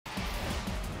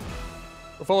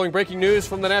We're following breaking news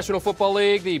from the National Football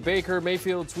League. The Baker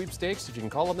Mayfield sweepstakes, if you can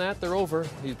call them that, they're over.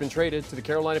 He's been traded to the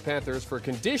Carolina Panthers for a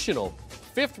conditional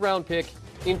fifth-round pick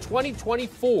in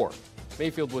 2024.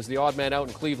 Mayfield was the odd man out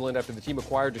in Cleveland after the team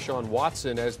acquired Deshaun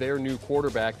Watson as their new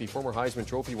quarterback. The former Heisman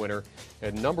Trophy winner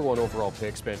and #1 overall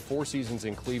pick spent 4 seasons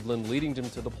in Cleveland, leading them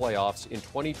to the playoffs in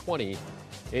 2020.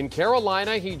 In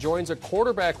Carolina, he joins a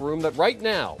quarterback room that right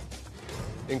now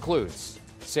includes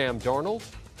Sam Darnold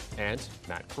and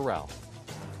Matt Corral.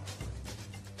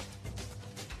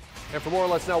 And for more,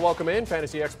 let's now welcome in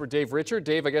fantasy expert Dave Richard.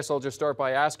 Dave, I guess I'll just start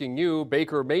by asking you,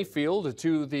 Baker Mayfield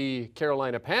to the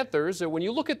Carolina Panthers. When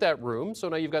you look at that room, so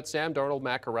now you've got Sam Darnold,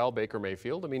 Matt Corral, Baker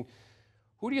Mayfield. I mean,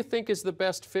 who do you think is the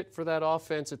best fit for that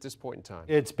offense at this point in time?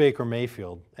 It's Baker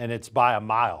Mayfield, and it's by a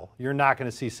mile. You're not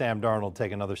going to see Sam Darnold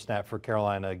take another snap for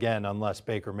Carolina again unless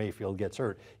Baker Mayfield gets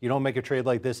hurt. You don't make a trade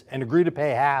like this and agree to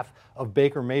pay half of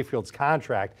Baker Mayfield's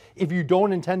contract if you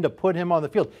don't intend to put him on the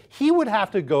field. He would have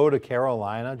to go to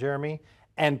Carolina, Jeremy,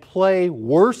 and play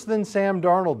worse than Sam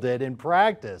Darnold did in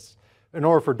practice in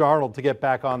order for Darnold to get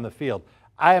back on the field.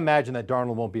 I imagine that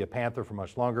Darnold won't be a Panther for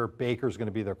much longer. Baker's going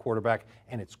to be their quarterback,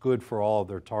 and it's good for all of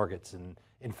their targets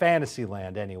in fantasy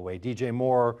land anyway. DJ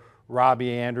Moore,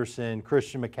 Robbie Anderson,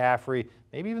 Christian McCaffrey,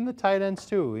 maybe even the tight ends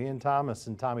too, Ian Thomas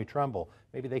and Tommy Tremble.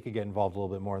 Maybe they could get involved a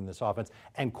little bit more in this offense.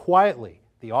 And quietly,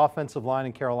 the offensive line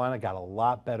in Carolina got a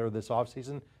lot better this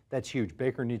offseason. That's huge.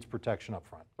 Baker needs protection up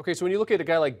front. Okay, so when you look at a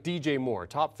guy like DJ Moore,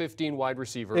 top 15 wide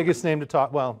receiver. Biggest name to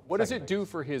talk, well. What does it do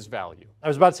for his value? I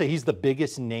was about to say he's the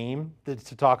biggest name to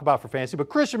talk about for fantasy, but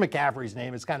Christian McCaffrey's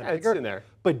name is kind of bigger. It's in there.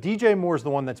 But DJ Moore's the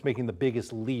one that's making the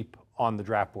biggest leap on the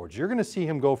draft boards. You're going to see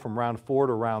him go from round 4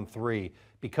 to round 3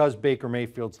 because Baker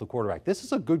Mayfield's the quarterback. This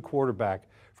is a good quarterback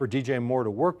for DJ Moore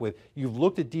to work with. You've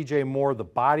looked at DJ Moore, the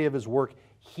body of his work.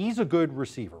 He's a good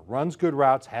receiver, runs good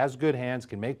routes, has good hands,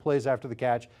 can make plays after the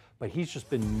catch, but he's just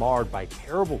been marred by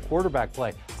terrible quarterback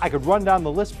play. I could run down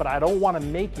the list, but I don't want to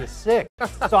make you sick.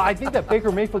 So I think that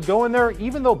Baker Mayfield going there,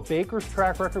 even though Baker's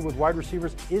track record with wide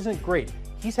receivers isn't great,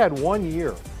 he's had 1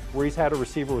 year where he's had a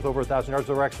receiver with over 1,000 yards.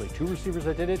 There were actually 2 receivers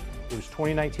that did it. It was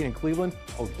 2019 in Cleveland.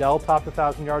 Odell topped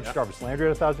 1,000 yards. Yep. Jarvis Landry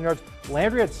had 1,000 yards.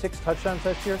 Landry had 6 touchdowns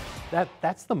that year.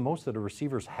 That's the most that a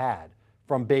receiver's had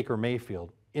from Baker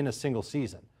Mayfield in a single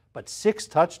season. But 6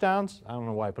 touchdowns, I don't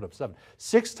know why I put up 7.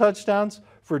 6 touchdowns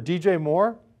for DJ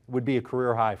Moore would be a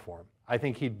career high for him. I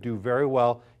think he'd do very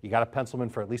well. You got to pencil him in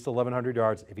for at least 1,100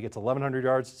 yards. If he gets 1,100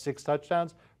 yards, 6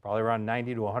 touchdowns, probably around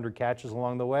 90 to 100 catches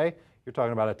along the way, you're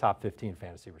talking about a top 15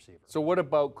 fantasy receiver. So what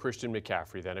about Christian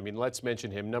McCaffrey then? I mean, let's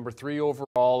mention him. Number 3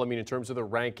 overall, I mean, in terms of the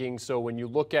rankings. So when you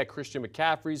look at Christian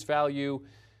McCaffrey's value,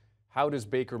 how does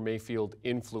Baker Mayfield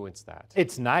influence that?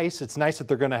 It's nice. It's nice that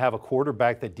they're going to have a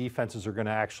quarterback that defenses are going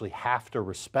to actually have to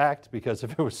respect, because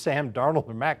if it was Sam Darnold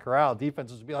or Matt Corral,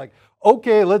 defenses would be like,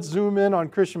 okay, let's zoom in on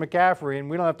Christian McCaffrey and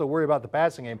we don't have to worry about the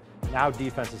passing game. Now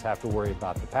defenses have to worry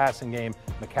about the passing game.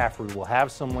 McCaffrey will have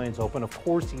some lanes open. Of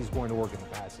course he's going to work in the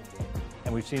passing game.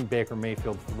 And we've seen Baker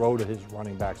Mayfield throw to his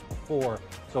running backs before.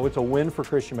 So it's a win for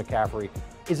Christian McCaffrey.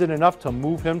 Is it enough to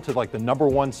move him to like the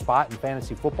 #1 spot in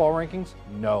fantasy football rankings?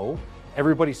 No.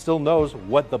 Everybody still knows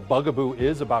what the bugaboo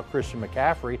is about Christian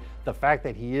McCaffrey. The fact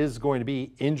that he is going to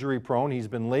be injury prone. He's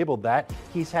been labeled that.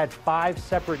 He's had 5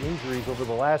 separate injuries over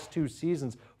the last 2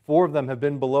 seasons. 4 of them have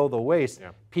been below the waist. Yeah.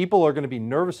 People are going to be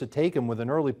nervous to take him with an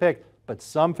early pick. But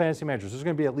some fantasy managers, there's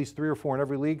going to be at least 3 or 4 in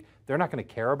every league, they're not going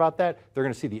to care about that. They're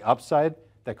going to see the upside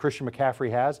that Christian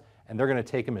McCaffrey has, and they're going to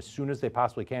take him as soon as they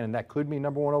possibly can, and that could be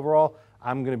 #1 overall.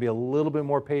 I'm going to be a little bit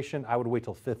more patient. I would wait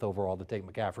till 5th overall to take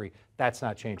McCaffrey. That's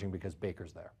not changing because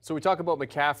Baker's there. So we talk about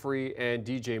McCaffrey and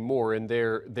DJ Moore and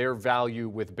their value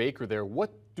with Baker there.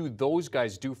 What do those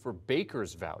guys do for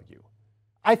Baker's value?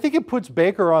 I think it puts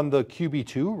Baker on the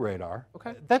QB2 radar.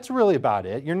 Okay. That's really about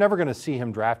it. You're never going to see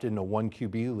him drafted in a 1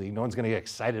 QB league. No one's going to get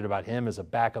excited about him as a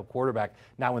backup quarterback,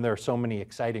 not when there are so many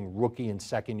exciting rookie and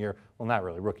second year, well, not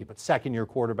really rookie, but second year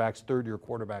quarterbacks, third year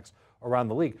quarterbacks around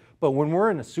the league. But when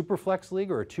we're in a super flex league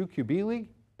or a 2 QB league,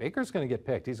 Baker's going to get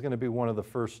picked. He's going to be one of the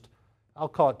first, I'll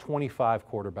call it 25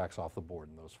 quarterbacks off the board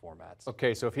in those formats.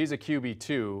 Okay, so if he's a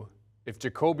QB2, if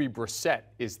Jacoby Brissett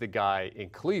is the guy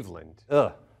in Cleveland,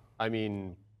 I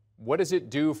mean, what does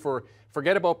it do for,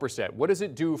 forget about Brissett, what does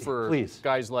it do for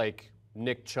guys like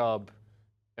Nick Chubb,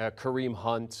 Kareem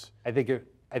Hunt? I think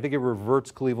it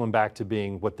reverts Cleveland back to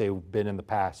being what they've been in the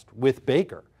past with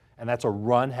Baker, and that's a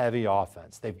run-heavy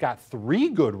offense. They've got 3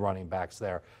 good running backs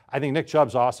there. I think Nick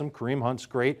Chubb's awesome. Kareem Hunt's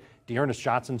great. Dearness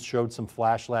Johnson showed some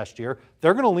flash last year.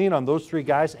 They're going to lean on those 3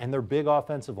 guys and their big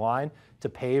offensive line to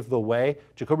pave the way.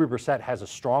 Jacoby Brissett has a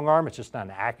strong arm. It's just not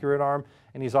an accurate arm,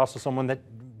 and he's also someone that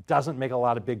doesn't make a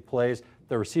lot of big plays.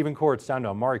 The receiving core, it's down to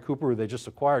Amari Cooper, who they just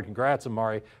acquired. Congrats,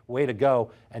 Amari. Way to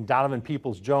go. And Donovan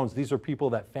Peoples-Jones. These are people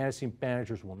that fantasy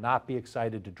managers will not be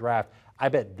excited to draft. I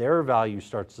bet their value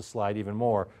starts to slide even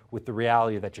more with the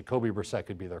reality that Jacoby Brissett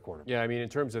could be their quarterback. Yeah, I mean, in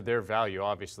terms of their value,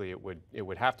 obviously it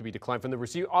would have to be declined from the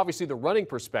receiver. Obviously, the running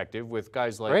perspective with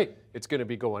guys like it's going to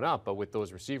be going up, but with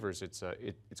those receivers, it's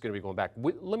going to be going back.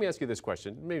 Let me ask you this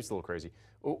question. Maybe it's a little crazy.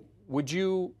 Would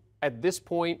you, at this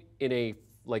point in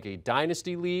a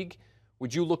dynasty league,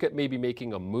 would you look at maybe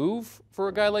making a move for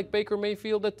a guy like Baker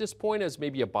Mayfield at this point as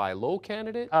maybe a buy low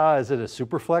candidate? Is it a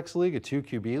super flex league, a 2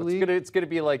 QB league? It's going to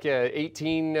be like a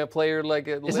 18 player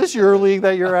Is this your league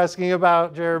that you're asking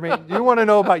about, Jeremy? Do you want to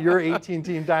know about your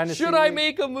 18-team dynasty Should league? I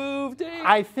make a move, Dave?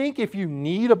 I think if you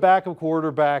need a backup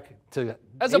quarterback to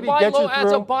as a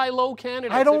buy low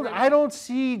candidate, I don't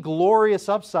see glorious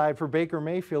upside for Baker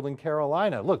Mayfield in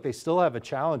Carolina. Look, they still have a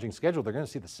challenging schedule. They're going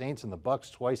to see the Saints and the Bucks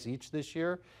twice each this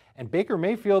year. And Baker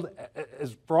Mayfield,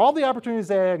 for all the opportunities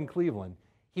they had in Cleveland,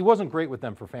 he wasn't great with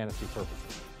them for fantasy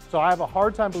purposes. So I have a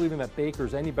hard time believing that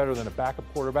Baker's any better than a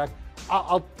backup quarterback.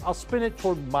 I'll spin it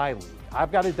toward my league.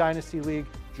 I've got a dynasty league.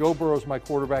 Joe Burrow's my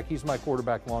quarterback. He's my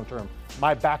quarterback long term.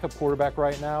 My backup quarterback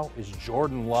right now is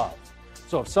Jordan Love.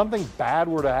 So if something bad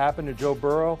were to happen to Joe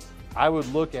Burrow, I would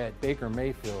look at Baker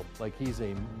Mayfield like he's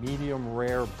a medium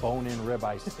rare bone-in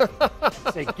ribeye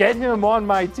steak. Say, get him on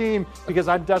my team because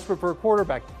I'm desperate for a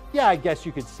quarterback. Yeah, I guess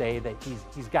you could say that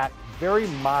he's got very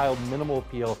mild, minimal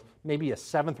appeal, maybe a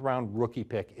 7th-round rookie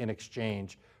pick in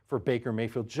exchange for Baker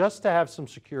Mayfield, just to have some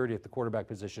security at the quarterback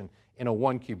position in a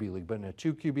 1 QB league. But in a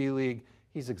 2 QB league,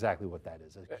 he's exactly what that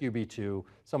is, a QB2,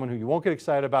 someone who you won't get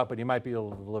excited about, but he might be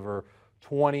able to deliver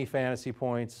 20 fantasy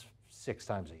points 6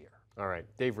 times a year. All right,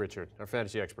 Dave Richard, our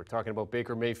fantasy expert, talking about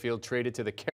Baker Mayfield traded to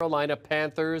the Carolina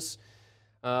Panthers.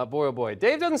 Boy, oh boy.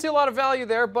 Dave doesn't see a lot of value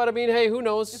there, but I mean, hey, who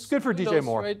knows? It's good for DJ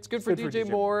Moore. Right? It's good for DJ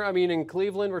Moore. I mean, in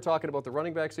Cleveland, we're talking about the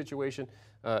running back situation,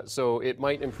 so it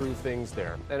might improve things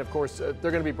there. And of course, they're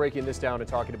going to be breaking this down and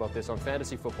talking about this on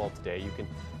Fantasy Football Today. You can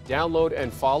download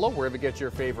and follow wherever you get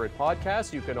your favorite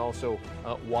podcasts. You can also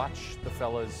watch the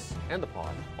fellas and the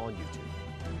pod on YouTube.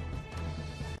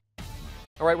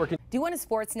 All right, do you want a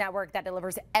sports network that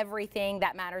delivers everything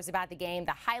that matters about the game?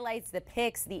 The highlights, the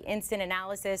picks, the instant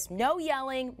analysis, no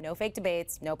yelling, no fake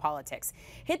debates, no politics.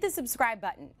 Hit the subscribe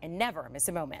button and never miss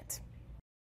a moment.